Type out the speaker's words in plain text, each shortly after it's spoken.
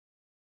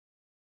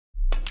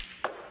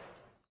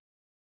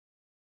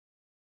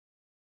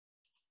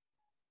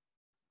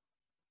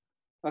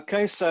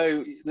Okay,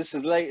 so this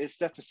is the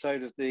latest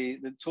episode of the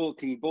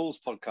Talking Balls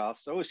podcast.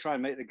 I always try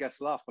and make the guests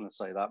laugh when I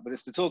say that, but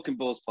it's the Talking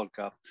Balls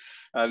podcast,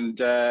 and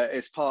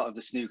it's part of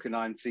the Snooker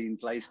 19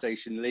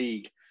 PlayStation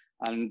League.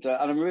 And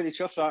I'm really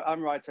chuffed. I'm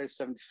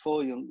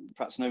Wrighto74. You'll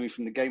perhaps know me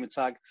from the gamer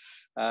tag.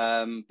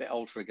 Bit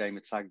old for a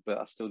gamer tag, but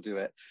I still do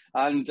it.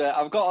 And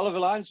I've got Oliver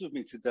Lyons with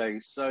me today.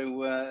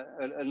 So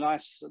a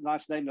nice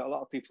name that a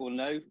lot of people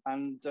know.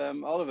 And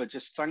Oliver,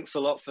 just thanks a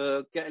lot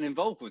for getting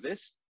involved with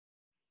this.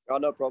 Oh,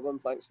 no problem.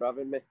 Thanks for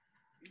having me.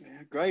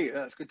 Yeah, great.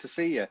 That's good to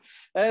see you.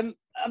 I'm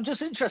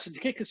just interested to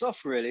kick us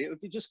off. Really, it would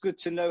be just good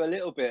to know a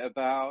little bit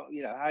about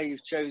how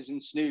you've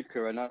chosen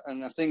snooker, and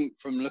I think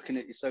from looking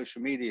at your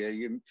social media,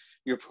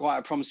 you're quite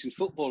a promising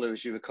footballer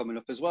as you were coming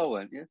up as well,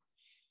 weren't you?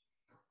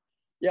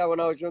 Yeah,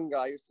 when I was younger,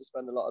 I used to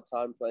spend a lot of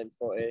time playing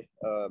footy.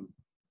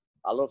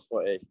 I love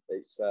footy.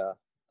 It's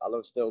I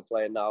love still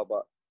playing now,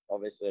 but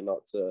obviously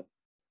not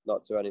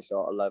to any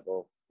sort of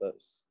level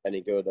that's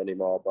any good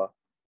anymore. But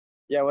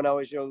yeah, when I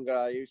was younger,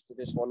 I used to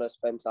just want to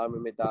spend time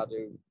with my dad,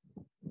 who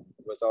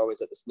was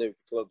always at the snooker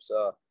club.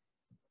 So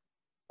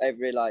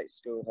every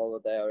school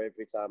holiday or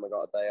every time I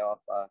got a day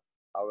off,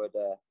 I would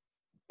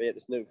be at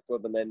the snooker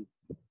club, and then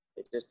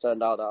it just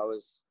turned out that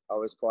I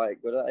was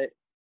quite good at it.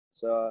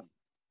 So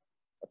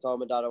I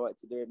told my dad I wanted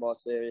to do it more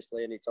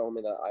seriously, and he told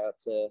me that I had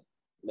to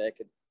make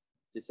a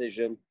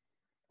decision,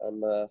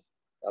 and I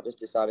just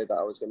decided that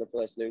I was going to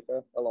play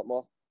snooker a lot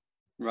more.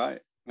 Right.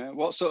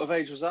 What sort of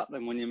age was that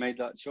then when you made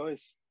that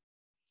choice?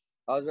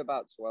 I was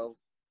about 12.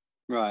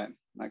 Right.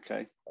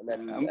 Okay. And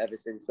then ever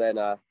since then,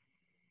 I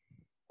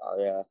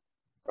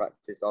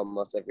practiced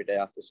almost every day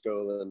after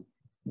school, and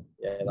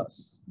yeah,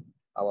 that's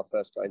how I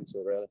first got into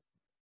it, really.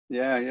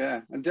 Yeah.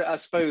 And I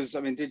suppose,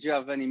 did you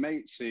have any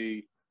mates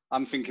who?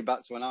 I'm thinking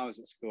back to when I was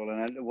at school,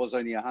 and there was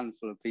only a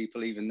handful of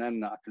people even then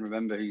that I can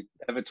remember who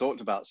ever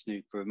talked about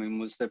snooker.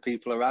 Was there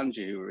people around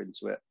you who were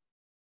into it?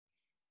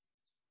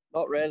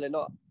 Not really.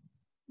 Not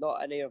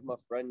any of my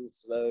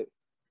friends that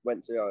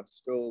went to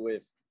school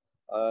with.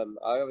 I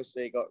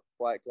obviously got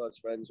quite close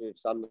friends with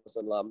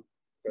Sanderson Lamb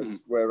because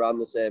we're around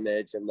the same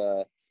age, and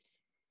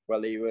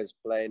he was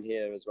playing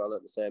here as well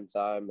at the same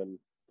time, and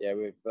yeah,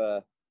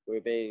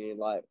 we've been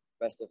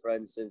best of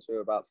friends since we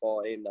were about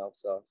 14 now,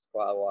 so it's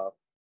quite a while.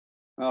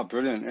 Oh,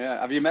 brilliant!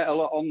 Yeah, have you met a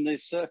lot on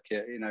this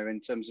circuit?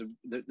 In terms of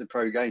the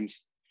pro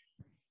games.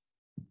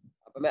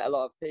 Have I met a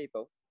lot of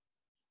people?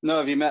 No,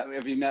 have you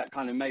met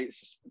kind of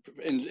mates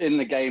in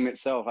the game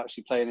itself,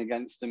 actually playing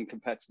against them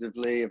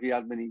competitively? Have you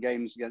had many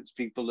games against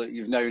people that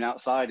you've known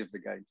outside of the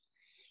game?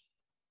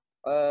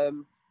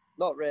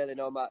 Not really,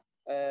 no, Matt.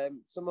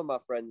 Some of my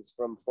friends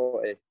from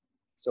footy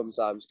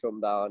sometimes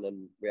come down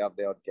and we have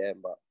the odd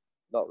game, but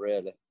not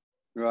really.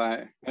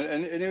 Right.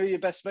 And who are your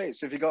best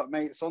mates? Have you got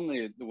mates on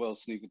the World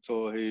Snooker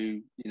Tour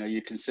who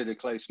you consider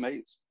close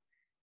mates?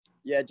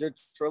 Yeah,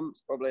 Judge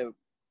Trump's probably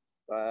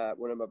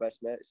one of my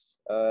best mates.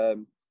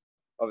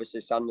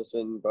 Obviously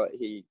Sanderson, but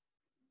he's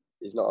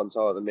not on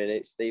tour at the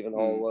minute. Stephen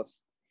Hallworth,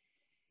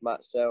 Matt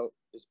Selt,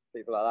 just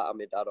people like that, and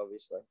my dad,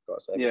 obviously. Got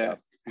to say, yeah.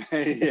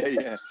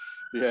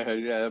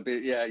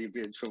 Yeah. You'd be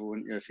in trouble,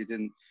 wouldn't you, if you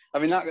didn't?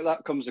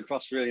 That comes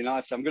across really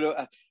nice.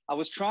 I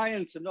was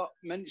trying to not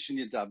mention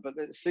your dad, but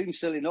it seems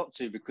silly not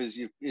to, because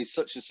he's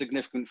such a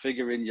significant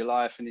figure in your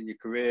life and in your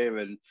career,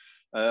 and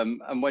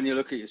when you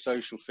look at your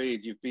social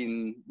feed, you've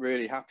been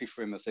really happy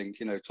for him. I think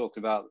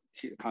talking about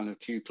kind of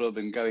Q Club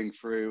and going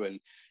through and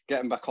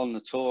getting back on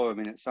the tour.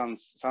 It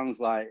sounds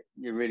like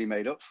you really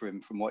made up for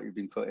him from what you've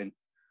been putting.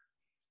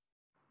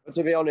 But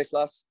to be honest,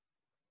 last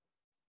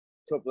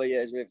couple of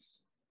years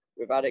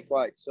we've had it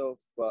quite tough,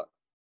 but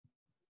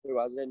who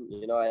hasn't?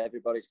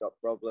 Everybody's got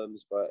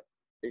problems, but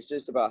it's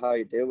just about how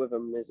you deal with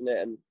them, isn't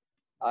it? And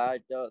I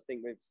don't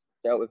think we've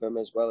dealt with them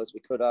as well as we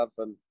could have,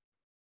 and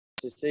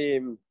to see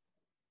him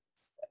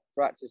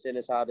practicing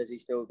as hard as he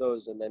still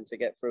does, and then to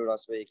get through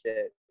last week,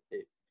 it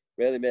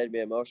really made me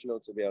emotional,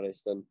 to be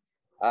honest. And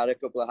I had a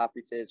couple of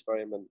happy tears for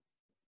him, and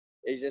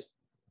he's just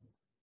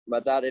my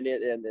dad in it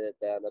at the end of the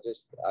day, and I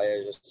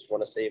just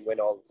want to see him win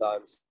all the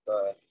time.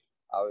 So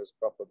I was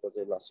proper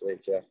buzzing last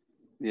week, yeah.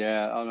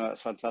 Yeah, I know,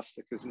 that's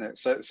fantastic, isn't it?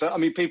 So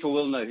people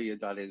will know who your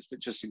dad is, but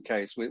just in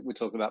case, we're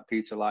talking about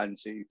Peter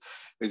Lyons, who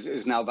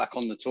is now back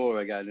on the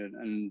tour again,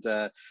 and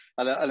I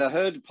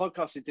heard the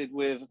podcast he did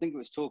with, I think it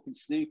was Talking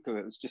Snooker.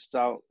 It was just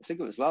out, I think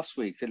it was last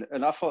week,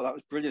 and I thought that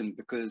was brilliant,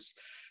 because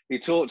he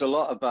talked a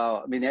lot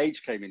about,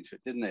 age came into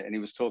it, didn't it? And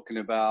he was talking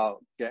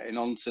about getting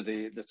onto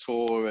the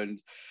tour and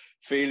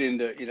feeling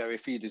that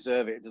if you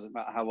deserve it, it doesn't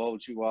matter how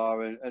old you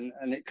are, and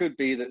it could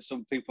be that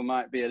some people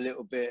might be a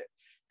little bit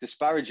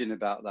disparaging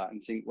about that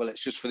and think, well,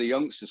 it's just for the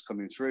youngsters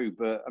coming through.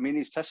 But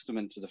he's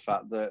testament to the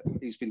fact that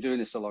he's been doing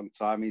this a long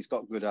time, he's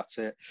got good at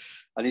it,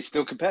 and he's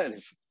still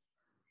competitive.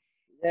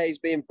 Yeah, he's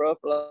been pro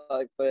for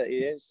 30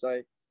 years, so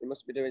he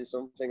must be doing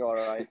something all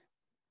right.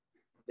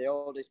 The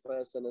oldest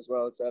person as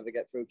well to ever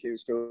get through Q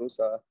School,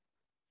 so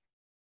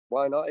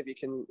why not? If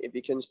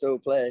you can still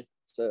play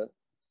to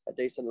a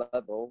decent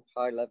level,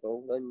 high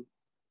level, then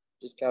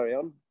just carry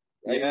on.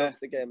 Yeah. He loves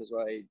the game as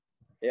well.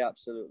 He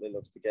absolutely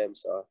loves the game,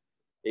 so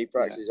he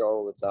practices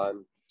all the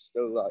time.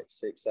 still like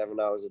 6-7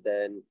 hours a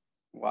day, and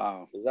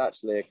Wow. it's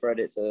actually a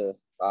credit to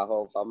our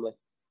whole family.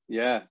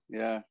 Yeah,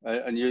 yeah.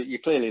 And you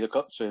clearly look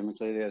up to him, and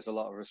clearly there's a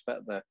lot of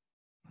respect there.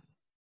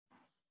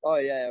 Oh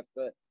yeah,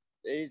 but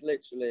he's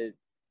literally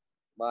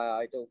my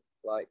idol.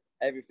 Like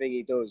everything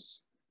he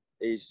does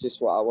is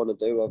just what I want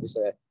to do.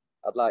 Obviously,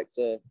 I'd like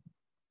to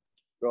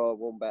go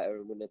one better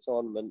and win a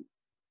tournament,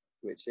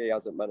 which he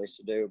hasn't managed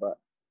to do. But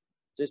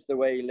just the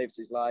way he lives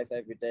his life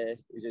every day,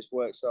 he just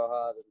works so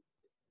hard, and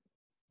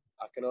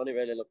I can only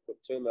really look up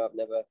to him. I've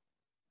never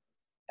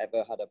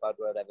ever had a bad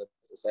word ever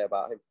to say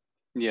about him.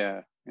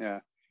 Yeah, yeah.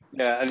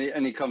 Yeah,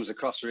 and he comes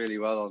across really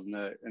well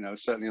on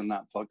certainly on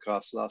that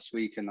podcast last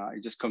week, and that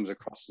he just comes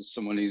across as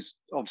someone who's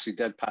obviously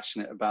dead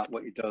passionate about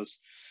what he does,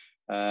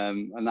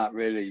 and that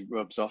really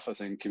rubs off. I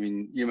think. I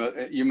mean, you're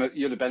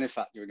the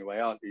benefactor in a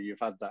way, aren't you? You've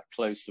had that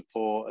close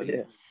support and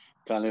Yeah.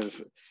 kind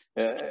of.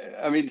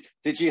 I mean,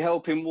 did you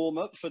help him warm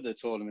up for the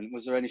tournament?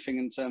 Was there anything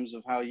in terms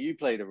of how you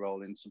played a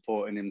role in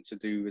supporting him to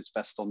do his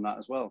best on that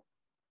as well?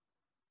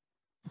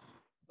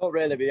 Not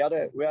really. We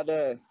had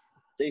a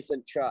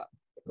decent chat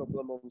a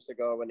couple of months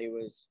ago when he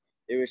was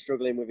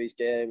struggling with his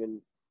game, and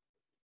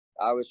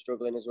I was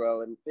struggling as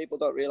well. And people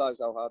don't realise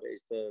how hard it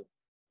is to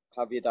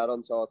have your dad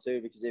on tour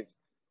too, because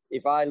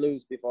if I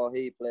lose before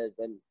he plays,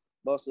 then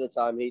most of the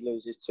time he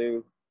loses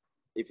too.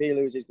 If he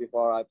loses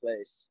before I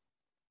play,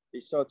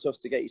 it's so tough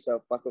to get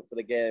yourself back up for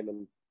the game,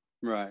 and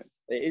Right.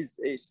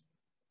 it's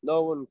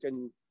no one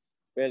can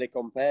really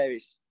compare.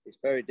 It's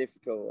very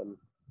difficult,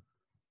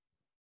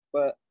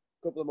 but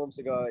a couple of months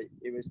ago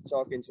he was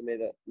talking to me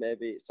that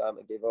maybe it's time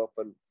to give up,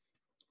 and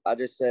I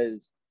just said,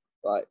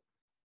 like,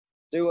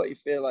 do what you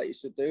feel like you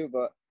should do,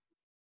 but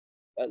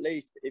at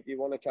least if you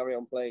want to carry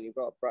on playing, you've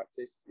got to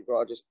practice. You've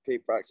got to just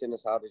keep practicing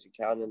as hard as you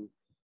can. And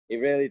he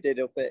really did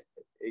up it.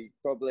 He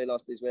probably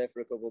lost his way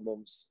for a couple of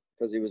months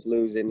because he was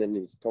losing and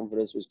his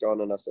confidence was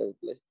gone. And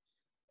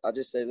I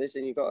just said,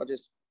 listen, you've got to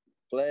just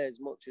play as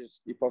much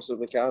as you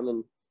possibly can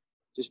and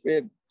just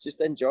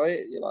enjoy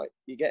it.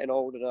 You're getting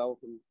older now,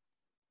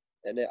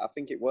 and I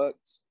think it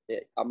worked.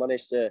 I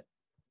managed to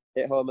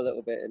hit home a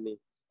little bit, and he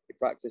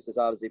practiced as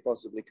hard as he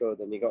possibly could,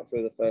 and he got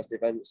through the first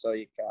event. So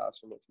you can't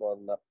ask for much more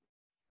than that.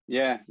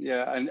 Yeah,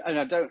 yeah, and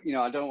I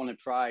don't want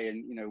to pry,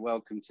 and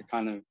welcome to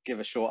kind of give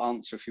a short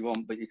answer if you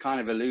want, but you kind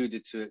of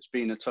alluded to it's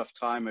been a tough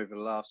time over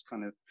the last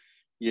kind of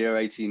year,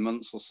 18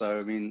 months or so.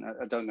 I mean,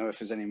 I don't know if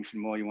there's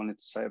anything more you wanted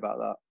to say about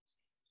that.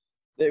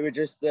 They were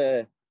just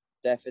the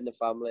death in the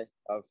family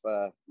of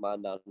my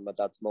nan and my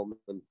dad's mum,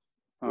 and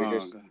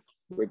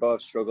we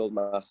both struggled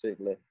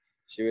massively.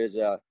 She was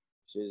a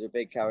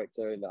big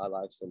character in our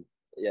lives, and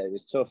yeah, it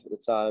was tough at the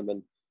time,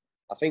 and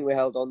I think we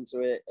held on to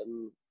it,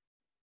 and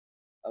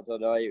I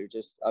don't know,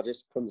 I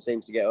just couldn't seem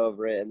to get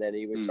over it, and then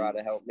he was trying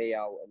to help me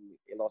out, and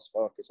he lost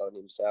focus on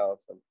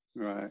himself, and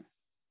right.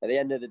 At the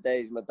end of the day,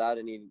 he's my dad,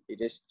 and he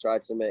just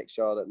tried to make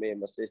sure that me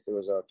and my sister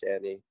was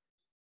okay,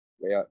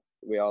 and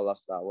we all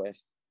lost that way.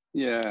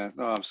 Yeah,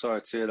 no, I'm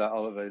sorry to hear that,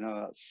 Oliver.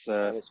 No, that's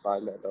it's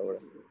fine, mate, don't worry.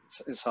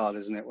 It's hard,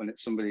 isn't it, when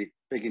it's somebody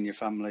big in your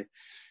family?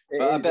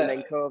 It is, and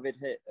then COVID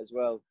hit as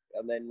well,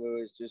 and then we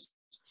was just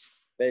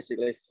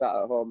basically sat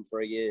at home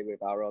for a year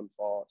with our own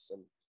thoughts,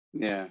 and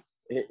yeah,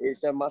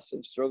 it's a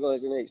massive struggle,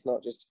 isn't it? It's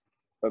not just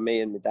for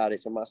me and my dad;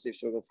 it's a massive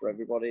struggle for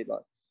everybody.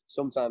 Like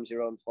sometimes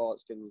your own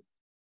thoughts can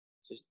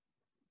just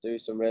do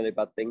some really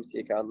bad things to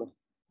you, can't they?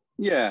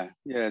 Yeah,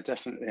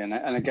 definitely. And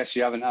I guess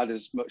you haven't had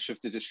as much of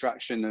the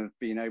distraction of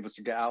being able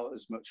to get out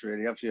as much,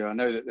 really, have you? I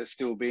know that there's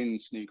still been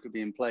snooker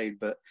being played,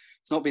 but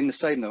it's not been the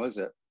same, though, is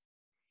it?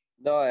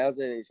 No, it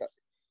hasn't.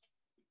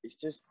 It's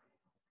just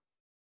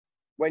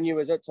when you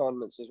was at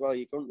tournaments as well,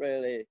 you couldn't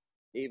really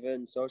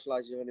even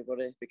socialise with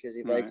anybody because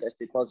if they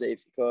tested positive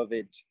for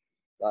COVID,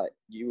 like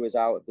you was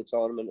out of the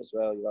tournament as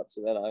well. You had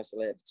to then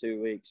isolate for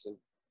 2 weeks, and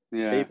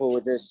people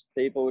were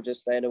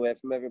just staying away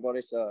from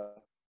everybody. So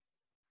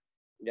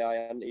yeah, I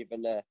hadn't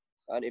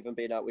even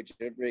been out with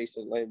Judd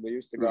recently. We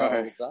used to go out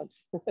all the time.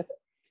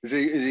 Is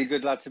he a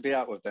good lad to be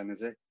out with then? Is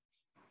he?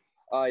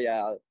 Oh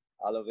yeah,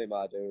 I love him.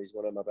 I do. He's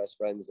one of my best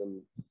friends,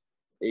 and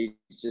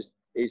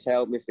he's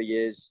helped me for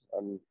years,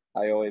 and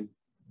I owe him.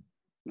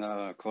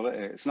 No, quality.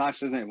 It's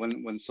nice, isn't it,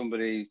 when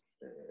somebody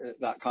at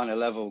that kind of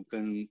level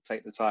can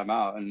take the time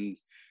out, and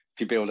if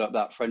you build up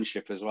that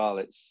friendship as well,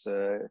 it's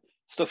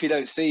stuff you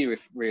don't see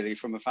really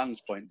from a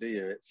fan's point, do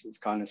you? It's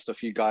kind of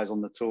stuff you guys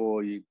on the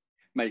tour, you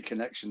make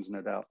connections,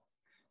 no doubt.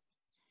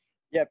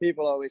 Yeah,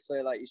 people always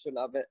say like you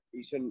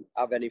shouldn't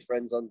have any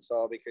friends on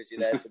tour because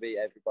you're there to meet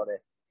everybody,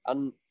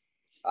 and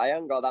I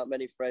haven't got that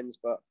many friends,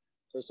 but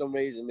for some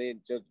reason me and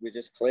Judd, we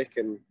just click,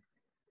 and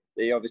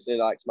he obviously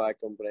likes my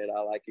company and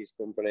I like his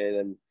company,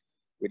 and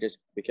we just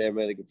became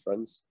really good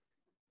friends.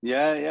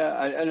 Yeah,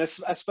 and I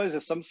suppose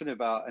there's something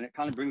about, and it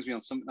kind of brings me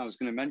on something I was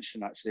going to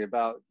mention actually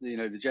about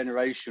the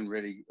generation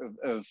really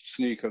of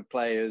snooker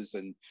players,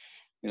 and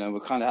you know,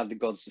 we kind of had the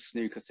Gods of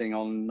Snooker thing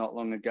on not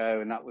long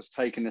ago, and that was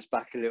taking us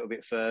back a little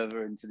bit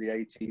further into the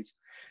 80s.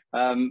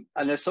 And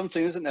there's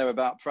something, isn't there,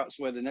 about perhaps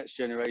where the next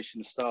generation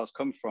of stars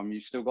come from.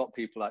 You've still got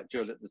people like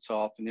Judd at the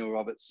top, and Neil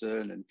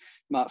Robertson and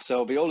Mark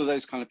Selby, all of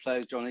those kind of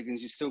players, John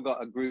Higgins. You've still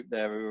got a group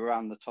there who are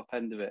around the top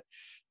end of it.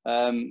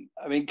 I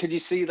mean, could you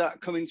see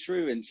that coming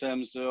through in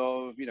terms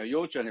of, you know,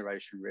 your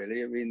generation,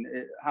 really? I mean,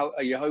 how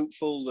are you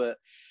hopeful that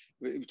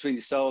between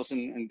yourselves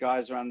and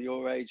guys around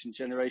your age and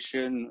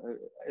generation,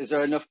 is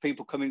there enough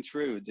people coming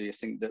through, do you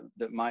think,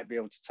 that might be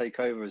able to take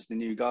over as the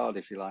new guard,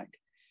 if you like?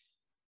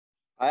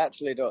 I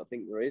actually don't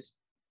think there is.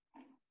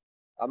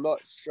 I'm not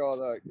sure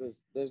that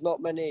there's not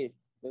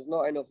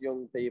enough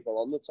young people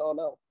on the tour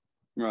now.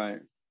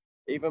 Right.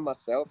 Even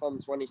myself, I'm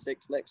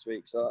 26 next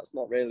week, so that's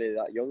not really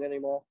that young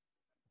anymore.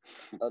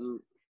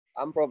 And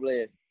I'm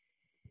probably,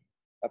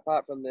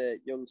 apart from the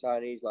young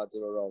Chinese lads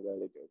who are all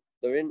really good,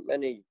 there ain't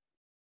many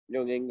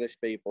young English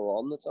people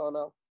on the tour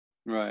now.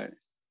 Right.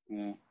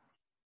 Yeah.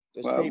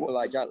 Just people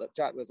like Jack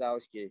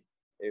Lazowski,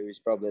 who is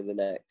probably the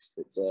next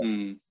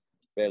to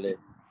really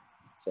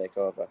take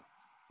over.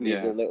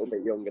 He's a little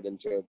bit younger than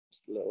Joe,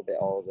 a little bit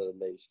older than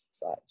me. It's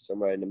like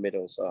somewhere in the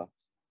middle, so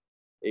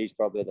he's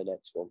probably the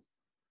next one.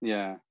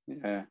 Yeah,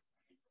 yeah.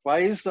 Why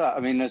is that?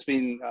 I mean, there's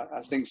been,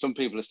 I think some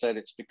people have said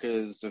it's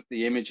because of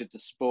the image of the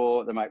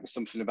sport. There might be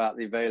something about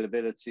the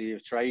availability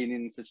of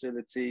training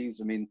facilities.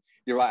 I mean,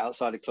 you're right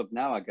outside the club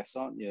now, I guess,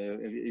 aren't you?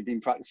 Have you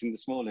been practicing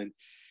this morning?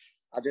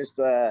 I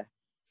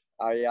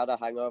had a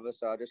hangover,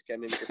 so I just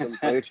came in for some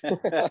food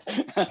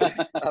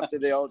after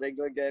the old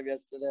England game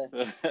yesterday.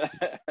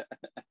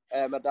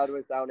 My dad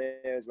was down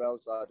here as well,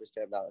 so I just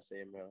came down to see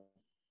him.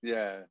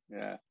 Yeah,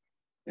 yeah.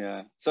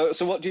 Yeah. So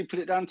what do you put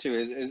it down to?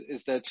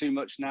 Is there too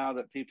much now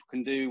that people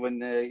can do when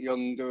they're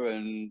younger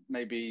and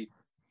maybe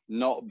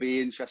not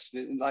be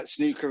interested in, like,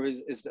 snooker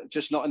is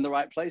just not in the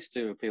right place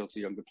to appeal to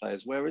younger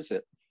players? Where is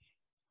it?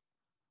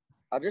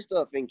 I just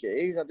don't think it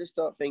is. I just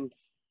don't think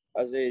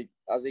as a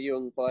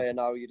young player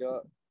now, you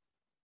don't.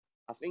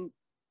 I think,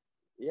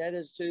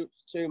 there's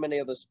too many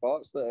other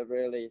sports that have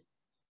really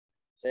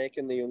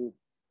taken the young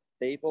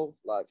people,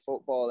 like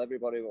football.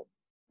 Everybody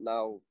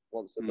now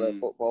wants to play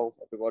football.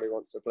 Everybody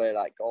wants to play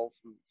like golf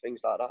and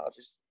things like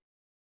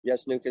that.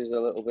 Snooker's a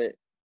little bit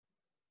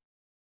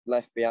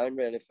left behind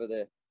really for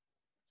the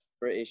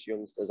British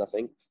youngsters, I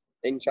think.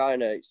 In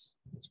China, it's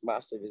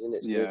massive, isn't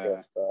it,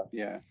 snooker?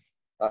 Yeah.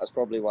 That's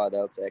probably why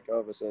they'll take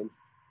over soon.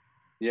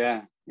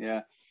 Yeah.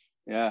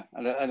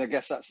 And I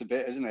guess that's the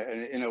bit, isn't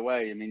it? In a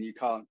way, I mean, you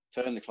can't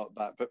turn the clock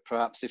back, but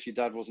perhaps if your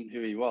dad wasn't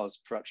who he was,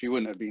 perhaps you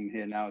wouldn't have been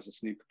here now as a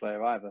snooker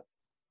player either.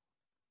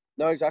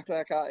 No, exactly.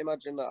 I can't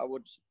imagine that I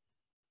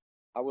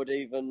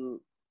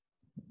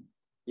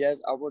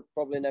would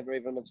probably never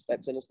even have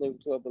stepped in a snooker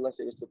club unless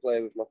it was to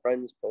play with my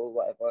friends, pool,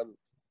 whatever. And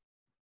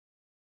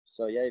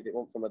so, if it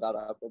weren't for my dad,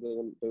 I probably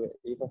wouldn't do it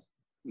either.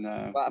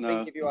 No. But I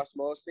think if you ask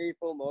most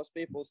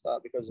people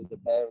start because of the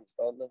parents,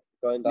 don't they?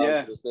 Going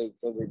down to the snooker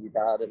club with your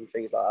dad and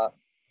things like that.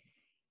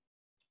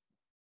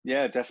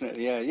 Yeah,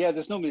 definitely. Yeah.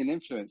 There's normally an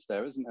influence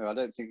there, isn't there? I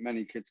don't think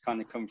many kids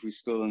kind of come through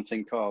school and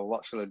think, oh,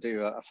 what shall I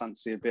do? I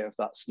fancy a bit of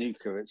that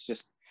snooker. It's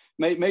just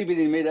maybe in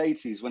the mid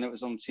 80s when it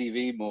was on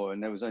TV more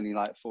and there was only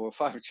like 4 or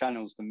 5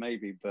 channels, then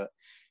maybe. But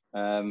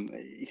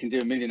you can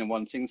do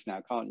 1,000,001 things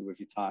now, can't you, with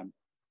your time?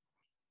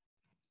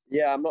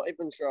 Yeah, I'm not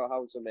even sure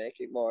how to make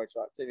it more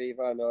attractive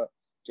either. I know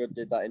Judd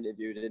did that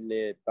interview, didn't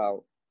he,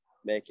 about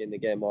making the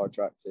game more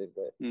attractive.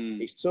 But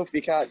it's tough.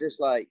 You can't just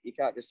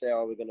say,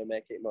 "Oh, we're going to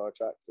make it more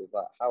attractive."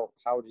 Like,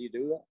 how do you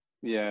do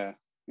that?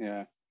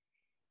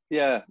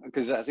 Yeah.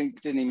 Because I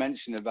think, didn't he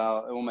mention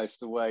about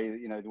almost the way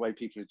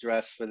people are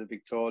dressed for the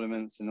big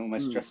tournaments and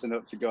almost dressing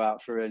up to go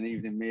out for an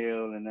evening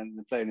meal and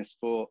then playing a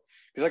sport?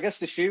 Because I guess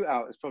the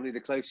shootout is probably the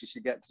closest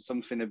you get to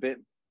something a bit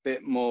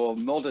more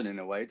modern in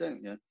a way,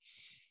 don't you?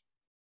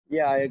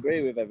 Yeah, I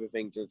agree with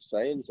everything Judd's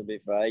saying. To be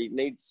fair,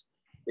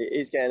 it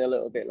is getting a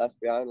little bit left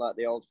behind, like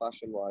the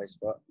old-fashioned wise,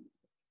 but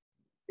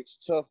it's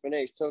tough, and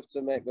it's tough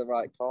to make the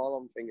right call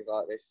on things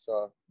like this.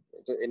 So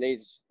it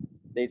needs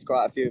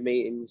quite a few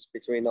meetings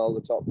between all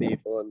the top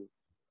people and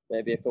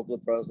maybe a couple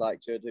of pros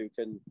like Judd who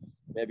can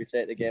maybe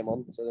take the game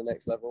on to the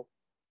next level.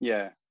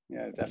 Yeah,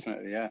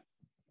 definitely, yeah.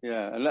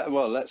 And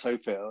let's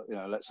hope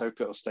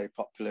it'll stay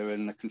popular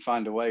and can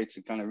find a way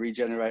to kind of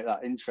regenerate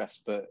that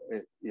interest. But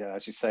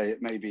as you say,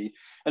 it may be,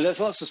 and there's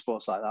lots of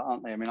sports like that,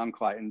 aren't they? I mean,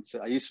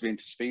 I used to be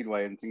into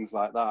speedway and things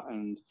like that,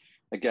 and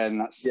again,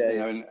 that's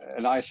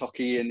and ice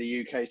hockey in the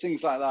UK,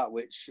 things like that,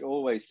 which are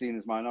always seen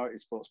as minority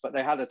sports. But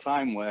they had a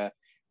time where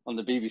on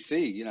the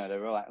BBC, they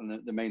were like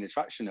the main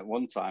attraction at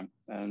one time,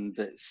 and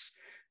it's,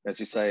 as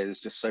you say,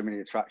 there's just so many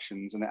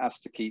attractions, and it has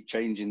to keep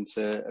changing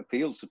to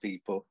appeal to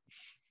people.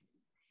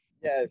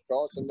 Yeah, of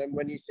course. And then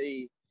when you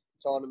see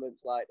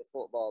tournaments like the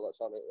football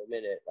that's on at the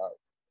minute, like,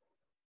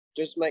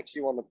 just makes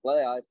you want to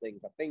play, I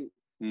think. I think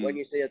when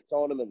you see a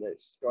tournament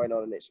that's going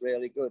on and it's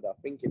really good, I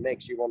think it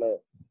makes you want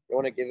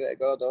to give it a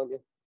go, don't you?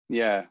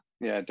 Yeah,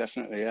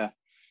 definitely,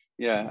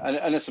 Yeah,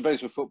 and I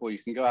suppose with football,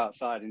 you can go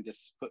outside and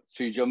just put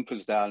 2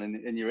 jumpers down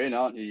and you're in,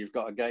 aren't you? You've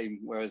got a game.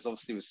 Whereas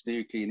obviously with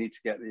snooker, you need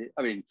to get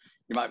I mean,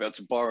 you might be able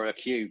to borrow a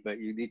cue, but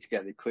you need to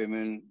get the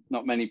equipment.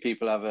 Not many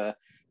people have a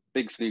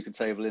big snooker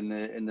table in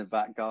the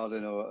back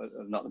garden, or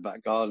not the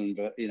back garden,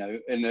 but you know,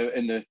 in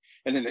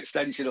an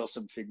extension or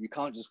something. You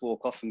can't just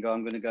walk off and go,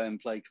 I'm going to go and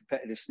play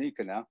competitive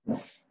snooker now.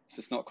 It's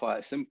just not quite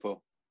as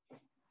simple.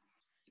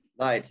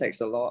 No, it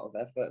takes a lot of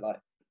effort. Like,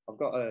 I've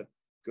got a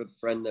good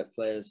friend that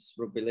plays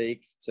rugby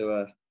league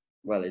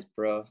well, he's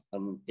pro,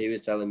 and he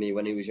was telling me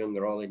when he was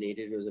younger, all he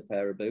needed was a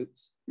pair of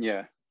boots.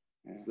 Yeah.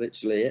 It's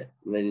literally it.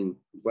 And then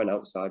went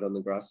outside on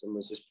the grass and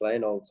was just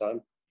playing all the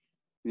time.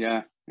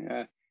 Yeah.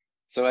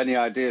 So any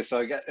ideas?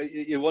 So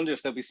you wonder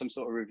if there'll be some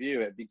sort of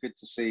review. It'd be good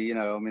to see, you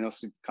know, I mean,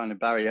 obviously kind of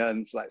Barry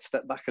Hearn's like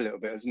step back a little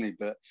bit, hasn't he?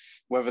 But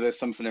whether there's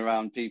something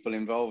around people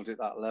involved at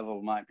that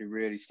level might be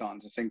really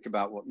starting to think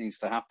about what needs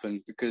to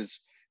happen,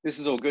 because this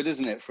is all good,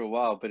 isn't it, for a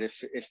while? But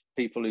if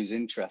people lose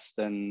interest,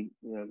 then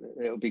you know,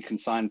 it'll be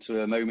consigned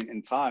to a moment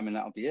in time, and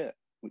that'll be it,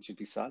 which would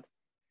be sad.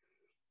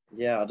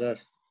 Yeah,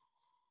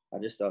 I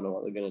just don't know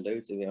what they're going to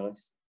do, to be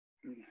honest.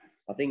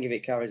 I think if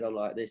it carries on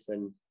like this,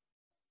 then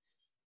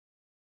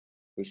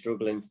we're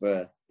struggling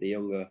for the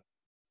younger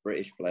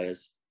British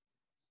players.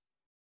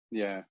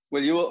 Yeah.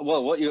 Well,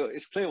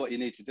 it's clear what you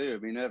need to do. I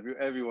mean,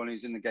 everyone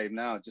who's in the game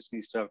now just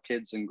needs to have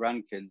kids and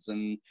grandkids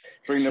and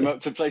bring them up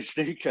to play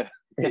snooker.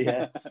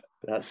 Yeah,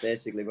 that's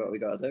basically what we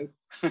got to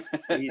do.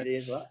 Easy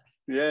as that.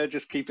 Yeah,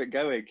 just keep it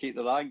going, keep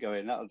the line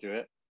going. That'll do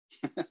it.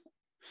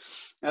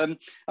 And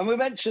we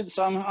mentioned,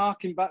 so I'm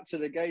harking back to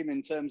the game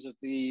in terms of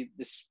the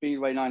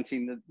Speedway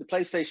 19. The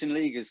PlayStation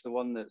League is the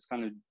one that's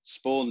kind of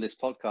spawned this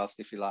podcast,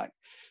 if you like.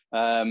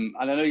 And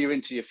I know you're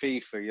into your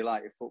FIFA, you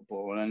like your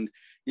football, and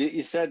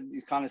you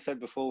kind of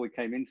said before we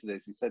came into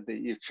this, you said that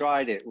you've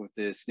tried it with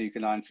the Snooker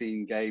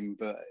 19 game,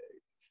 but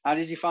how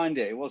did you find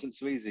it? It wasn't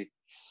so easy.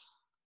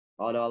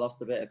 Oh no, I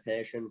lost a bit of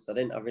patience. I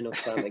didn't have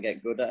enough time to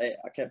get good at it.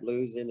 I kept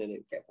losing and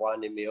it kept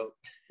winding me up.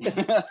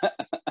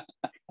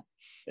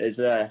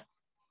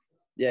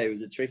 Yeah, it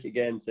was a tricky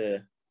game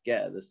to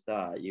get at the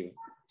start.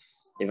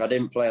 If I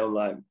didn't play on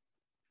like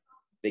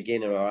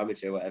beginner or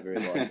amateur, whatever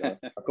it was,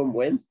 I couldn't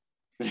win.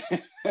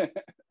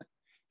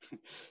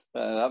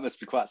 That must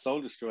be quite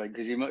soul destroying,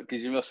 because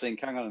you must think,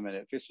 hang on a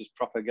minute, if this was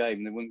proper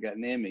game, they wouldn't get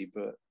near me.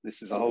 But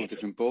this is a whole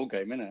different ball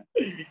game, isn't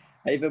it?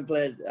 I even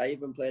played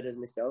as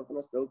myself, and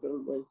I still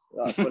couldn't win.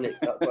 That's when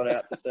I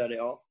had to turn it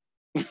off.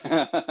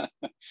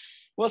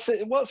 What's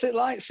it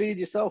like seeing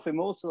yourself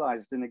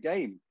immortalised in a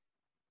game?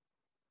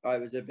 Oh,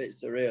 it was a bit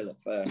surreal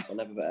at first. I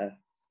never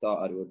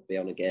thought I would be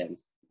on a game,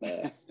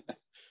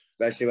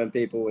 especially when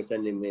people were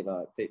sending me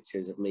like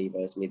pictures of me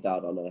versus my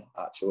dad on an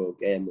actual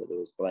game that they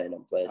was playing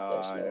on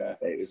PlayStation. Oh,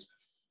 yeah. It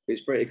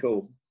was pretty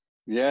cool.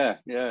 Yeah.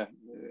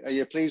 Are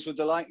you pleased with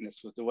the likeness,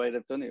 with the way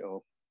they've done it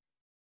all?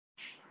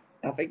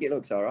 I think it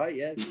looks all right.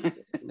 Yeah,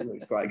 it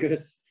looks quite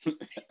good.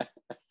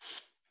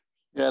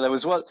 Yeah, there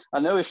was one. I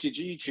know if you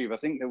YouTube, I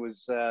think there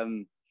was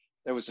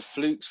a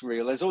flukes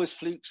reel. There's always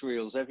flukes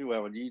reels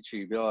everywhere on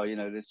YouTube. Oh, you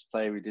know, this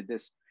player, we did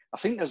this. I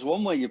think there's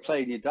one where you're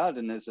playing your dad,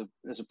 and there's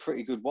a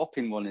pretty good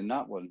whopping one in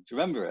that one. Do you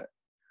remember it?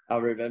 I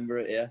remember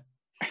it, yeah.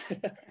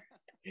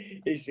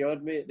 He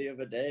showed me it the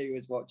other day. He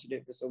was watching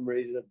it for some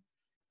reason.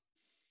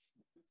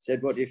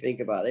 Said, "What do you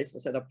think about this?" I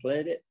said, "I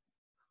played it."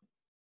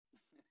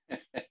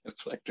 I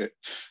played it.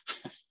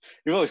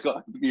 You've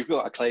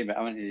got to claim it,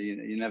 haven't you?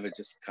 You never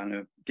just kind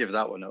of give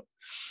that one up.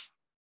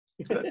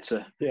 But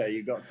yeah,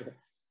 you got to.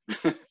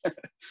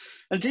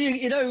 And do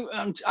you know,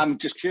 I'm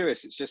just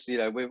curious. It's just, you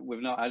know,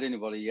 we've not had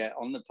anybody yet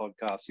on the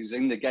podcast who's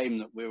in the game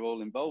that we're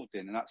all involved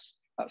in, and that's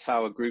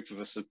how a group of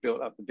us have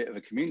built up a bit of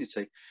a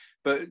community.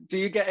 But do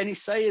you get any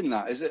say in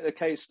that? Is it a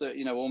case that,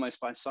 you know,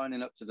 almost by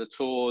signing up to the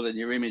tour, then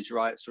your image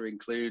rights are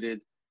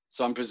included?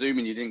 So I'm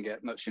presuming you didn't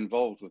get much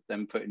involved with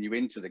them putting you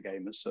into the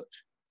game as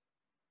such.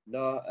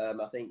 No,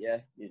 I think, yeah,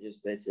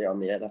 they say on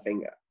the head. I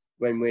think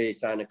when we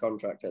sign a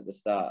contract at the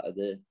start of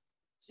the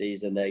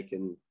season, they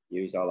can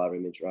use all our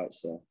image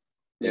rights. So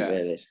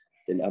really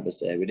didn't have a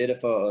say. We did a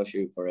photo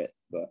shoot for it,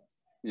 but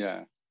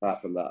yeah,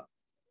 apart from that,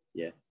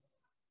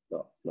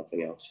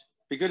 nothing else.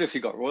 Be good if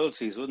you got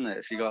royalties, wouldn't it?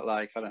 If you got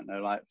like, I don't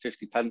know, like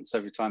 50 pence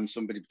every time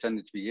somebody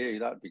pretended to be you,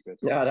 that'd be good.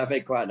 Yeah, that'd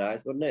be quite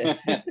nice, wouldn't it?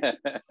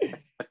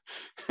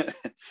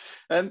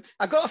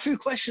 I got a few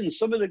questions.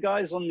 Some of the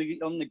guys on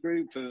the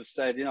group have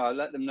said, you know, I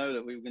let them know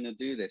that we were going to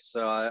do this,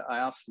 so I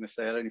asked them if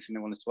they had anything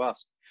they wanted to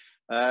ask.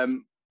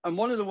 And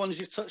one of the ones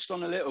you've touched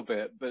on a little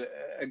bit, but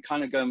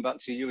kind of going back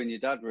to you and your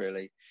dad,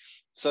 really.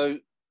 So,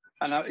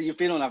 and you've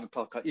been on other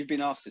podcasts, you've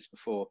been asked this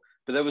before,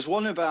 but there was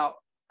one about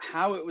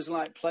how it was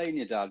like playing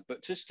your dad.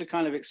 But just to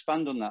kind of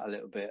expand on that a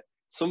little bit,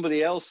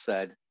 somebody else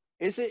said,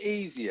 is it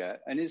easier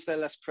and is there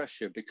less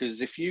pressure?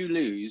 Because if you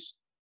lose,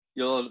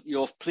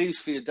 you're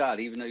pleased for your dad,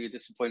 even though you're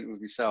disappointed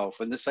with yourself,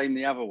 and the same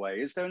the other way.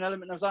 Is there an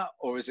element of that,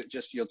 or is it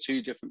just you're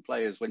two different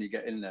players when you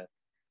get in there?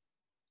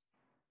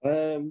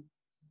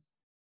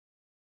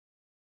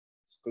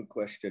 It's a good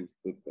question.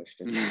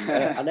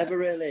 I never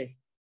really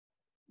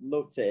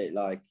looked at it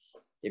like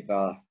if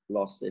I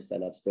lost this,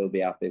 then I'd still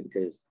be happy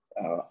because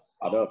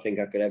I don't think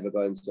I could ever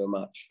go into a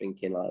match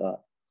thinking like that,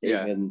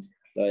 even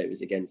though it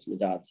was against my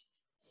dad.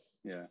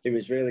 Yeah, it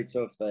was really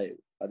tough. That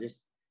I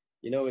just,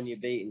 when you're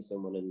beating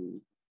someone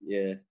and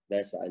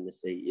they're sat in the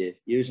seat, you're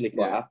usually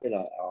quite happy.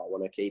 Like, I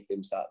want to keep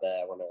him sat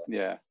there. I want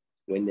to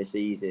win this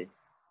easy.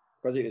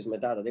 Because it was my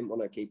dad, I didn't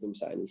want to keep him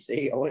sat in his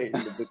seat. I wanted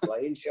him to be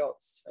playing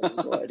shots. I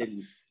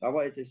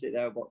wanted to sit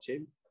there and watch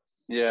him.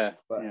 Yeah,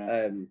 but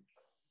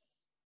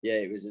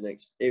it was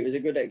a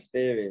good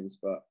experience,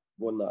 but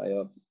one that I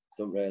hope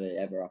don't really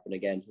ever happen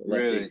again,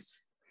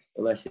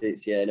 unless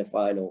it's in a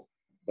final.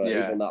 But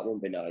even that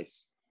won't be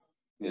nice.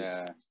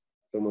 Yeah,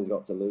 someone's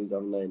got to lose,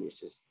 haven't they? And it's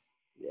just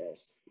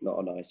it's not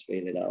a nice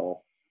feeling at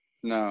all.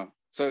 No,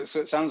 so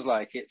it sounds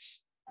like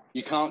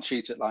you can't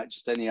treat it like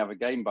just any other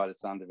game by the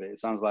sound of it. It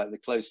sounds like the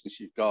closeness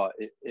you've got,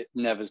 it's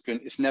never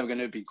going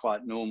to be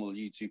quite normal,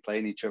 you two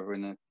playing each other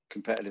in a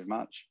competitive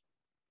match.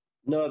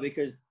 No,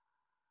 because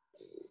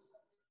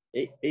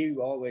he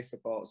always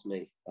supports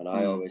me and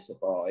I always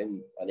support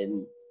him.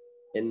 And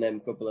in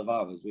them couple of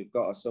hours, we've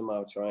got to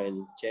somehow try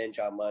and change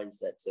our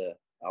mindset to,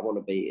 I want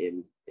to beat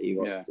him, he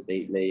wants to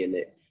beat me. And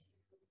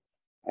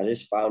I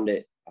found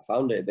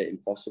it a bit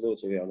impossible,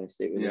 to be honest.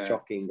 It was a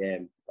shocking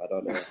game. I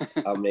don't know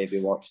how many of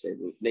you watched it.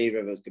 Neither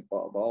of us could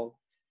pot a ball.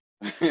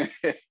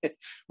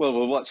 Well,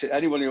 we'll watch it.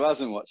 Anyone who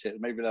hasn't watched it,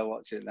 maybe they'll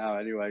watch it now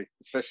anyway,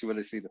 especially when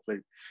they see the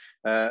flute.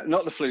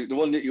 Not the flute, the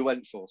one that you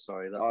went for,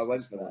 sorry. I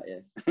went for that,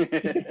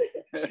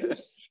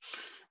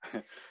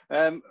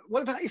 yeah.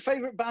 What about your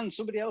favourite band?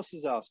 Somebody else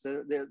has asked.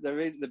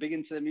 They're big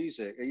into the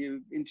music. Are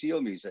you into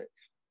your music?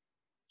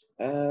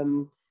 I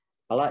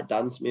like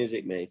dance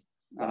music, mate.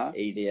 Like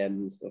EDM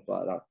and stuff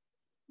like that.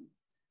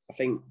 I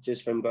think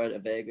just from going to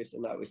Vegas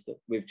and that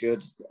with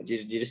Judd,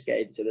 you just get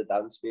into the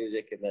dance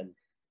music, and then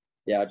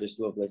I just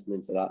love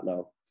listening to that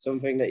now.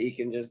 Something that you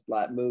can just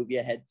like move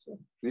your head to.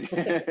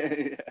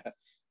 Yeah.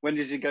 When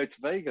did you go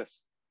to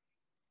Vegas?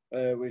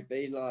 We've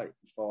been like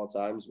 4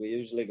 times. We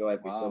usually go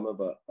every summer,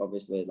 but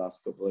obviously the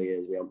last couple of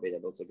years we haven't been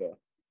able to go.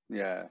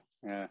 Yeah.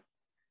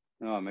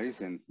 Oh,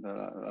 amazing.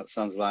 That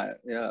sounds like,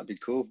 that'd be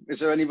cool. Is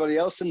there anybody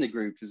else in the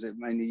group? Is it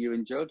mainly you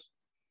and Judd?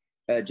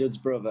 Judd's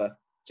brother,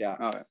 Jack,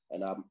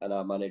 and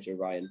our manager,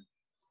 Ryan.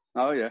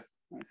 Oh, yeah.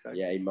 Okay.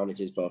 Yeah, he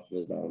manages both of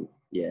us now.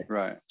 Yeah.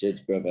 Right.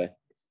 Judd's brother,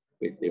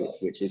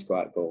 which is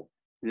quite cool.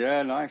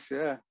 Yeah, nice.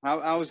 Yeah.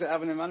 How is it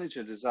having a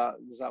manager? Does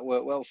that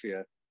work well for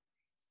you?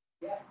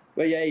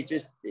 Well, yeah,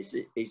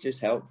 he's just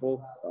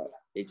helpful.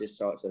 He just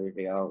sorts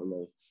everything out, and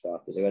I don't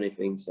have to do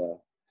anything.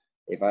 So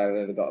if I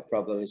ever got a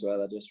problem as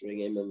well, I just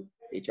ring him, and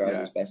he tries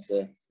his best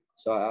to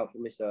sort it out for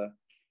me. So,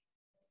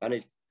 and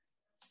he's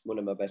one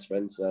of my best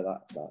friends, so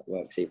that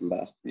works even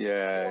better.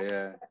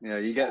 Yeah.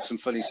 You get some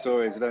funny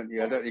stories, don't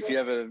you? I don't know if you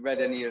ever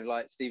read any of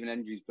like Stephen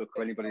Hendry's book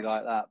or anybody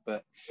like that,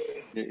 but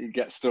you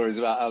get stories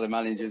about how the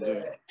managers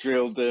have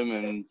drilled them,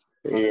 and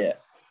a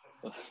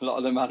lot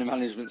of the man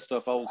management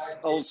stuff,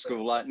 old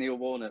school, like Neil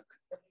Warnock.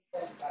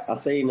 I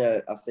seen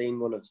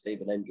one of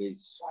Stephen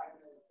Hendry's.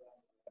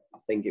 I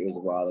think it was a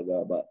while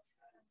ago, but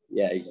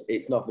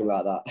it's nothing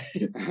like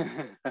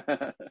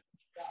that.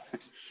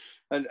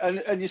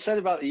 And you said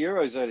about the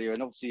Euros earlier,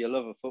 and obviously your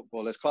love of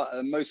football. There's quite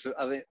I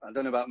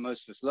don't know about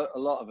most of us. A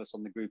lot of us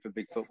on the group are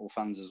big football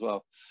fans as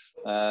well.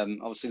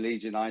 Obviously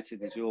Leeds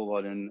United is your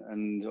one,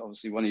 and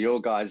obviously one of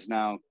your guys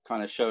now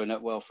kind of showing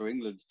up well for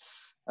England.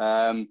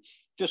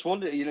 Just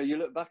wonder, you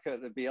look back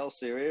at the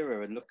Bielsa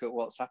era and look at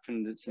what's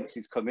happened since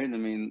he's come in. I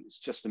mean, it's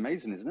just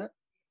amazing, isn't it?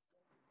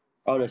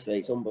 Honestly,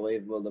 it's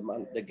unbelievable.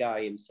 The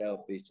guy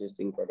himself is just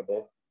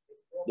incredible.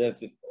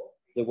 The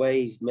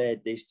way he's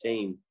made this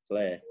team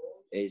play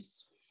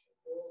it's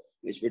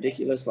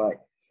ridiculous. Like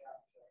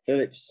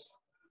Phillips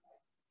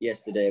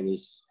yesterday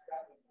was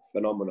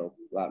phenomenal,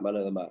 like man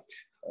of the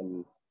match,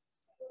 and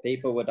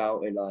people were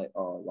doubting like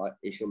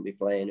he shouldn't be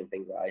playing and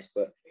things like this,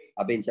 but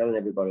I've been telling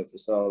everybody for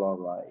so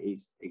long, like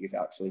he's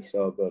actually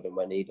so good, and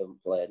when he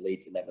doesn't play,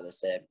 Leeds are never the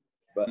same.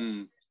 But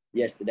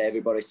yesterday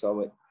everybody saw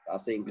it. I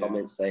seen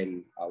comments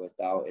saying I was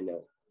doubting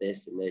of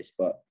this and this,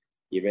 but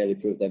he really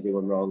proved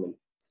everyone wrong. And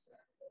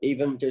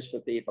even just for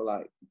people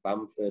like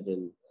Bamford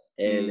and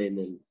Ayling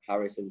and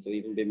Harrison to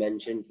even be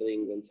mentioned for the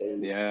England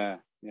team. Yeah.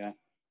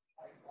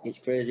 It's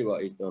crazy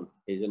what he's done.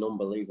 He's an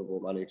unbelievable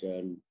manager,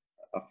 and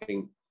I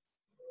think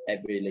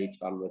every Leeds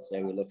fan would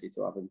say we're lucky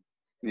to have him.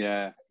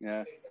 Yeah.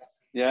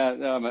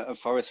 No, I'm a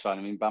Forest fan.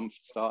 I mean,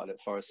 Bamford started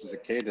at Forest as a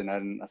kid, and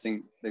then I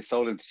think they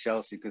sold him to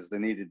Chelsea because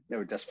they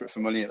were desperate for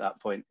money at that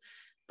point.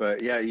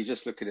 But yeah, you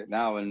just look at it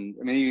now, and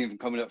I mean, even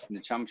coming up from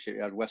the Championship,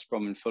 you had West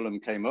Brom and Fulham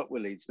came up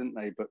with Leeds, didn't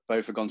they? But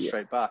both have gone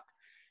straight back.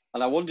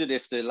 And I wondered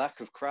if the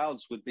lack of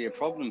crowds would be a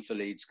problem for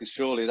Leeds, because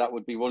surely that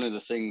would be one of the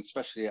things,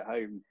 especially at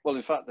home. Well,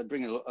 in fact, they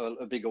bring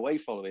a big away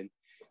following,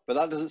 but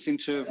that doesn't seem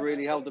to have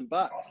really held them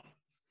back.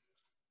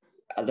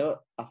 I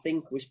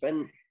think we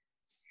spent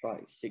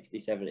like 60,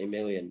 70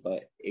 million,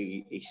 but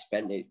he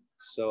spent it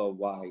so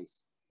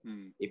wise.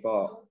 He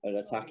bought an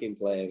attacking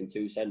player and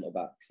 2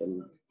 centre-backs,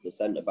 and the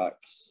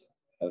centre-backs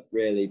have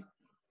really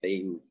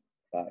been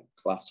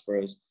class for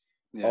us.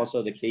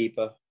 Also, the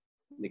keeper,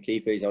 the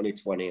keeper is only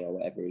 20 or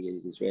whatever he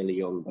is. He's really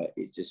young, but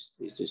he's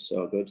just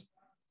so good.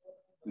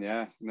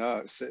 Yeah,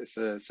 no, it's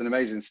an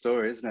amazing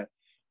story, isn't it?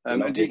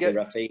 And obviously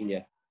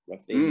Rafinha,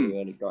 we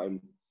only got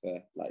him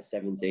for like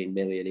 17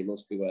 million. He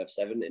must be worth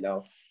 70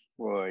 now.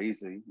 Well,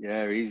 easy.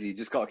 Yeah, easy. You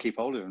just got to keep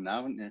hold of him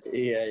now, haven't you?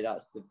 Yeah,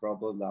 that's the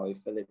problem now. If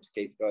Phillips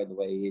keeps going the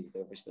way he is,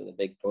 obviously the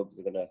big clubs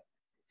are going to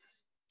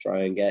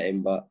try and get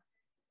him. But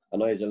I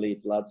know he's a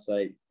Leeds lad,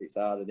 so it's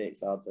hard, and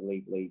it's hard to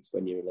lead Leeds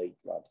when you're a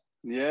Leeds lad.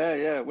 Yeah,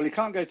 yeah. Well, he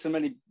can't go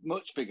to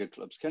much bigger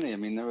clubs, can he? I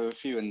mean, there are a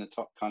few in the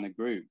top kind of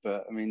group,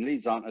 but I mean,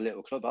 Leeds aren't a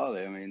little club, are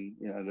they? I mean,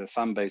 you know, the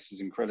fan base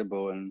is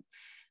incredible, and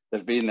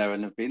they've been there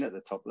and they've been at the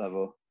top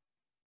level.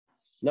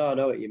 No, I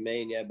know what you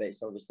mean. Yeah, but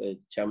it's obviously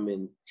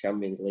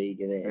Champions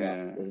League, isn't it?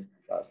 Yeah.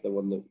 That's the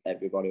one that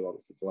everybody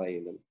wants to play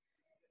in, and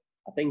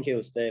I think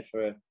he'll stay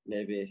for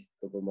maybe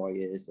a couple more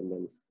years, and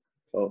then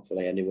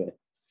hopefully anyway.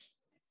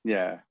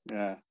 Yeah,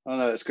 yeah. Oh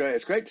no, it's great.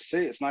 It's great to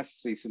see. It's nice to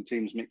see some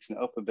teams mixing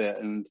it up a bit.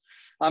 And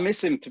I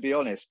miss him, to be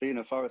honest, being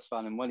a Forest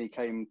fan. And when he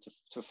came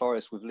to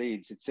Forest with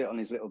Leeds, he'd sit on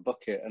his little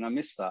bucket, and I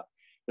miss that.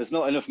 There's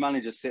not enough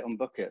managers sit on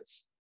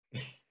buckets.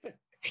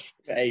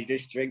 He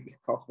just drinks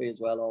coffee as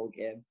well all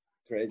game.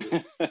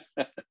 Crazy.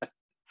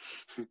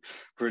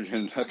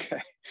 Brilliant.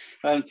 Okay,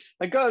 and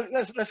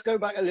let's go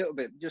back a little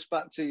bit, just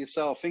back to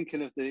yourself.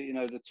 Thinking of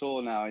the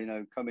tour now,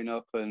 coming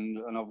up, and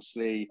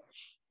obviously.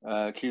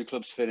 Q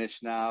Club's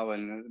finished now,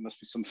 and there must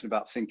be something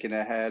about thinking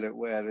ahead at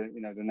where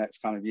the next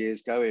kind of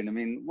year's going. I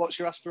mean, what's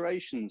your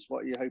aspirations?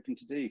 What are you hoping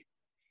to do?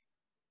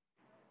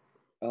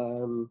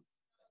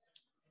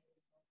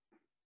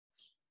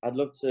 I'd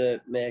love to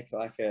make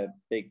like a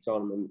big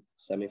tournament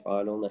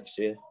semi-final next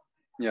year.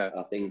 Yeah,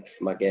 I think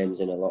my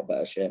game's in a lot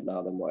better shape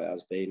now than what it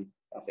has been.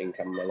 I think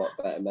I'm a lot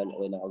better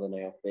mentally now than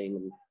I have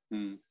been.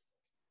 And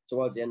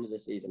towards the end of the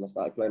season, I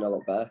started playing a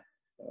lot better.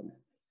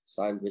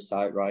 Signed with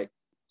Wrighto74,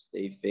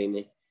 Steve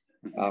Feeney.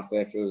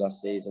 Halfway through last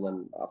season,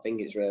 and I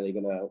think it's really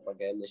going to help my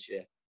game this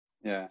year.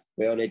 Yeah,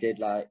 we only did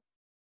like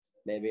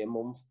maybe a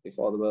month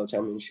before the World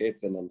Championship,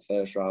 and then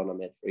first round I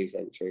made 3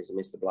 centuries. I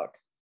missed the black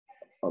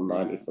on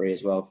 93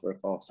 as well for a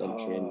 4th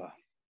century. And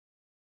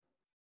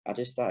I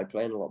just started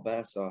playing a lot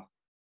better, so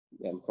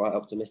I'm quite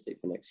optimistic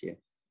for next year.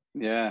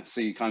 Yeah,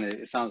 so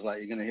it sounds like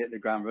you're going to hit the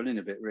ground running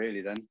a bit,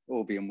 really, then,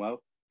 all being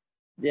well.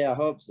 Yeah, I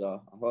hope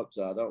so.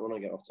 I don't want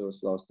to get off to a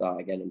slow start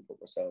again and put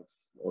myself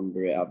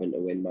under it, having to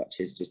win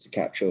matches just to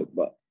catch up.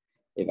 But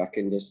if I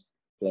can just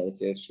play the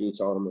first few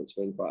tournaments,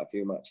 win quite a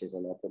few matches,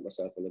 and I'll put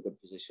myself in a good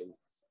position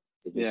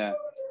to just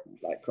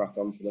like crack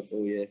on for the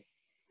full year.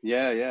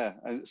 Yeah, yeah.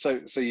 And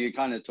so you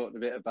kind of talked a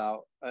bit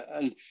about,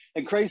 and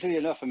crazily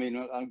enough, I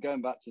mean, I'm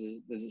going back to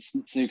the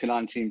Snooker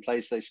 19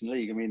 PlayStation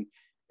League. I mean,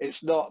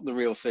 it's not the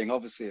real thing,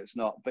 obviously it's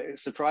not, but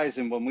it's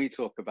surprising when we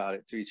talk about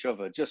it to each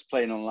other, just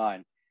playing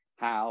online,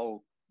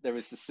 how there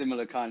is a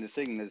similar kind of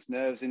thing. There's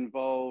nerves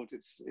involved.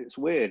 It's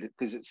weird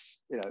because it's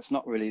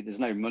not really, there's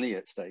no money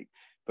at stake,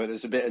 but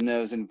there's a bit of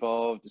nerves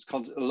involved.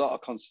 There's a lot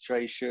of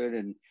concentration,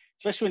 and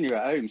especially when you're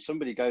at home,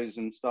 somebody goes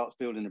and starts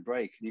building a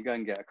break, and you go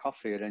and get a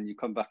coffee, and then you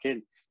come back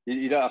in.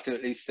 You don't have to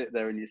at least sit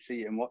there in your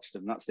seat and watch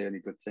them. That's the only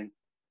good thing.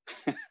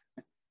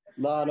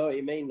 No, I know what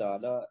you mean though. I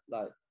know,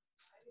 like,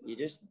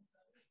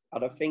 I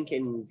don't think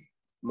in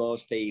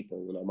most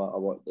people, no matter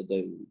what they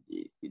do,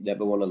 you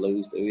never want to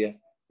lose, do you?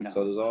 No.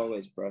 So there's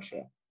always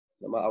pressure.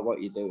 No matter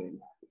what you're doing,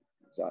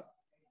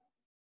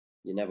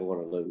 you never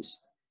want to lose.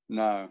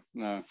 No.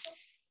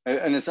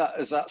 And is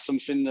that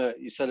something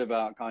that you said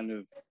about kind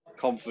of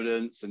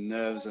confidence and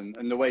nerves and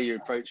the way you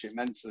approach it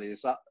mentally?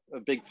 Is that a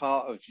big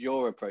part of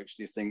your approach,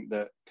 do you think,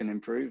 that can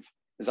improve?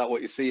 Is that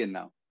what you're seeing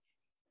now?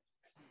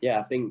 Yeah,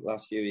 I think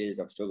last few years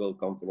I've struggled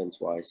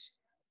confidence-wise.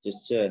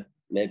 Just to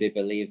maybe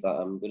believe that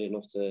I'm good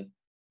enough to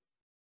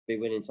be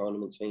winning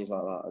tournaments, things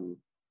like that. And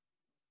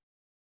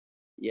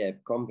yeah,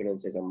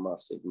 confidence is a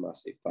massive,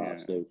 massive part of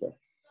snooker.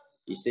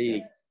 You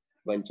see,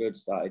 when Judge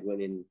started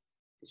winning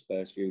his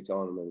first few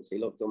tournaments, he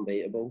looked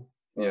unbeatable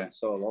for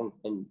so long.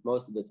 And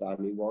most of the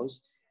time he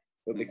was.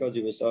 But because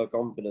he was so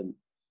confident,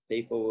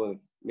 people were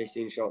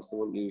missing shots they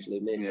wouldn't usually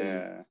miss.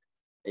 Yeah.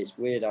 It's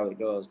weird how it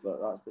goes, but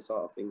that's the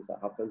sort of things that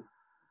happen.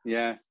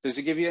 Yeah. Does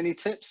he give you any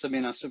tips? I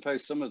mean, I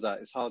suppose some of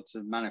that is hard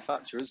to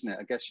manufacture, isn't it?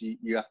 I guess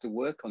you have to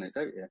work on it,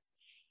 don't you?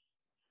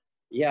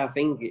 Yeah, I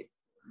think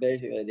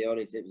basically the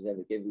only tip he's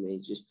ever given me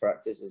is just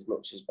practice as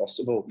much as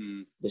possible.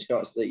 The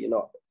shots that you're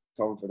not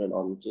confident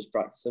on, just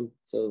practice them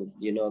till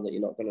you know that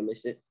you're not going to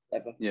miss it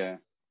ever. Yeah.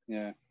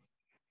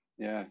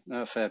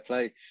 No, fair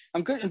play.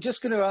 I'm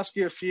just going to ask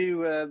you a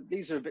few.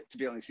 These are a bit, to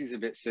be honest, these are a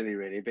bit silly,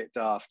 really, a bit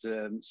daft.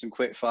 Some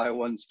quick fire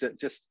ones to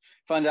just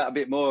find out a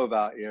bit more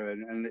about you.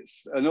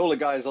 And all the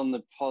guys on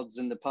the pods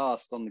in the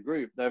past on the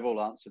group, they've all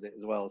answered it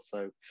as well.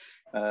 So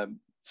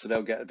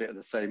they'll get a bit of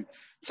the same.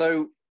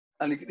 So,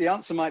 and the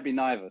answer might be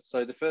neither.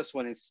 So the first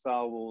one is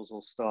Star Wars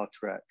or Star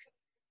Trek.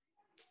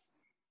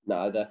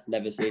 Neither.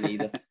 Never seen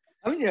either.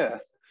 Haven't you?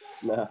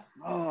 No.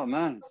 Oh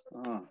man.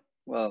 Oh.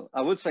 Well,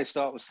 I would say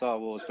start with Star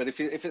Wars, but if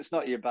it's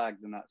not your bag,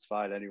 then that's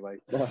fine anyway.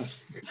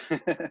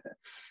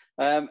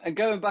 And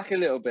going back a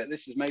little bit,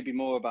 this is maybe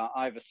more about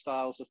either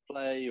styles of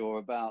play or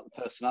about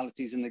the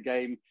personalities in the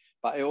game.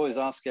 But I always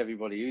ask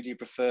everybody, who do you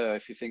prefer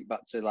if you think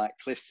back to like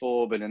Cliff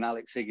Forbin and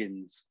Alex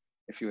Higgins,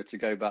 if you were to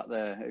go back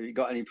there? Have you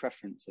got any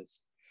preferences?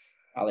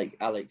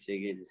 Alex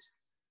Higgins.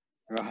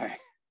 Right.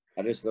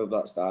 I just love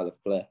that style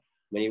of play.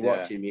 When you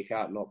watch him, you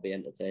can't not be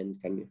entertained,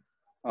 can you?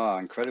 Oh,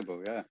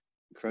 incredible. Yeah.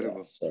 Incredible.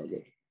 Yeah, so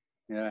good.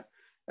 Yeah.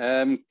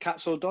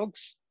 Cats or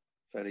dogs?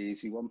 Fairly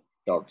easy one.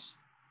 Dogs.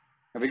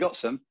 Have you got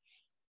some?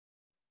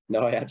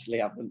 No, I actually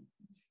haven't.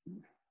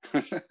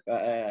 But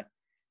I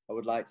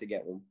would like to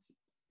get one.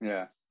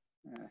 Yeah.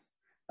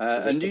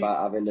 Just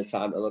about having the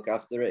time to look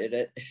after it, isn't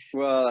it?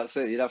 Well, that's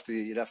it. You'd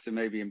have to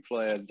maybe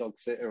employ a dog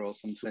sitter or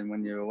something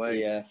when you're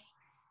away. Yeah.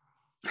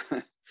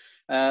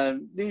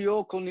 New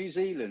York or New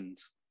Zealand?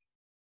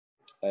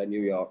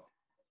 New York.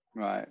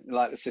 Right. You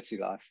like the city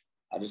life?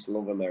 I just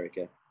love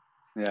America.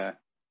 Yeah.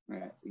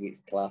 I think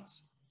it's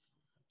class.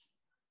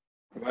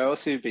 Where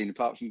else have you been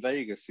apart from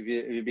Vegas? Have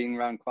you been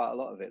around quite a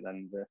lot of it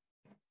then?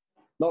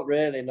 Not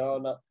really, no,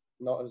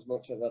 not as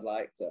much as I'd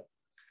like to.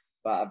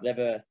 But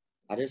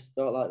I just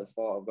don't like the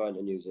thought of going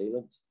to New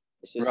Zealand.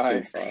 It's just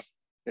too far.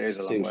 It is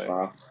a long way. Too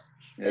far.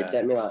 Yeah. It'd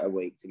take me like a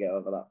week to get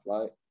over that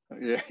flight.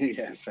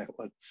 Yeah, fair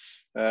one.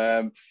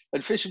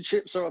 And fish and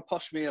chips or a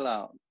posh meal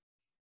out?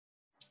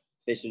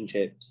 Fish and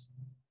chips.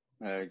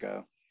 There you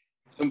go.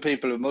 Some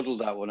people have muddled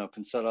that one up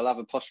and said, I'll have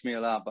a posh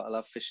meal out, but I'll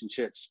have fish and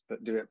chips,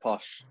 but do it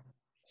posh.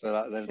 So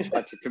that they've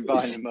tried to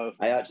combine them both.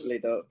 I actually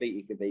don't think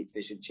you can eat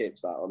fish and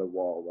chips like on a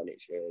wall when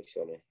it's really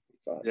sunny.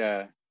 It's like,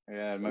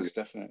 yeah, most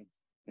definitely.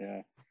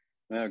 Yeah.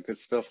 No, good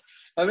stuff.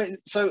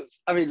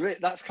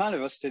 That's kind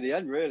of us to the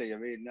end, really. I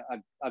mean,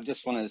 I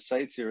just want to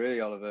say to you,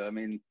 really, Oliver, I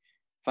mean,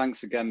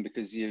 thanks again,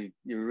 because you're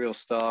a real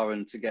star,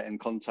 and to get in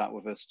contact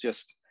with us,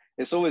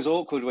 it's always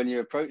awkward when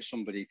you approach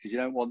somebody because you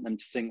don't want them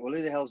to think, well,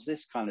 who the hell's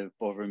this kind of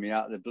bothering me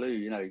out of the blue?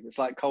 You know, it's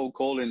like cold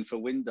calling for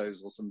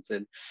Windows or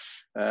something.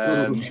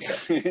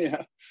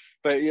 Yeah.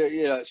 But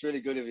it's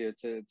really good of you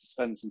to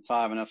spend some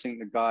time, and I think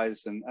the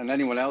guys and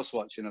anyone else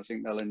watching, I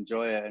think they'll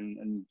enjoy it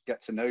and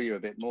get to know you a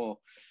bit more.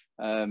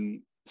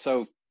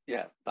 So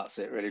yeah, that's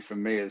it really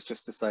from me. It's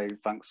just to say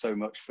thanks so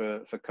much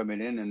for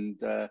coming in,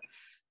 and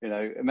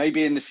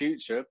maybe in the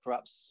future,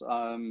 perhaps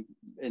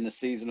in the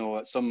season or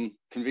at some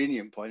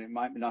convenient point, it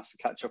might be nice to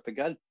catch up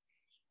again.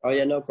 Oh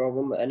yeah, no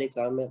problem.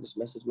 Anytime, mate. Just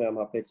message me. I'm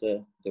happy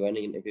to do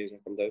any interviews I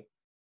can do.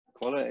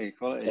 Quality.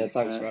 Yeah,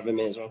 thanks for having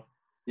me as well.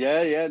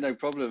 Yeah, no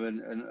problem.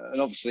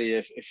 And obviously,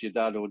 if your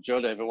dad or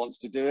Judd ever wants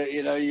to do it,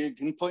 you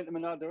can point them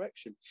in that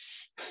direction.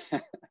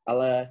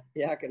 I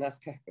can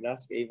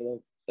ask either of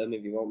them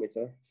if you want me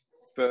to.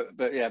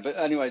 But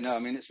anyway, no, I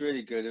mean, it's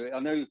really good. I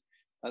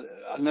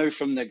know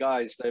from the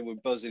guys, they were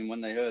buzzing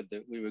when they heard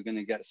that we were going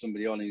to get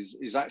somebody on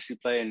who's actually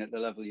playing at the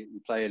level you're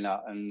playing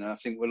at, and I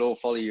think we'll all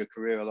follow your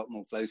career a lot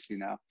more closely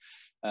now.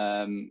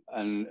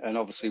 And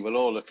obviously we'll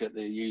all look at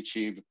the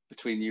YouTube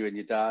between you and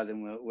your dad,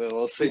 and we'll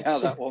all see how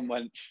that one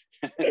went.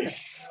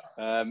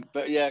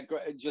 But yeah,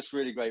 just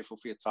really grateful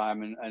for your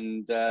time,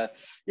 and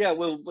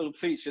we'll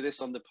feature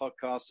this on the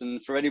podcast.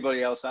 And for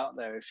anybody else out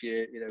there, if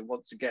you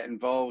want to get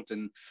involved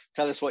and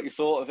tell us what you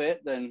thought of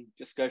it, then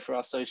just go for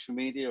our social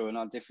media and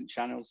our different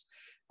channels.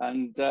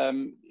 And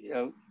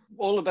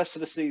all the best for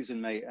the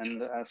season, mate.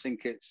 And I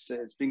think it's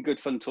been good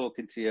fun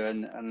talking to you,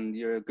 and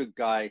you're a good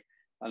guy,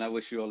 and I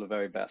wish you all the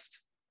very best.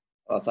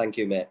 Oh, thank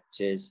you, mate.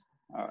 Cheers.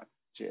 All right.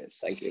 Cheers.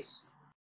 Thank you.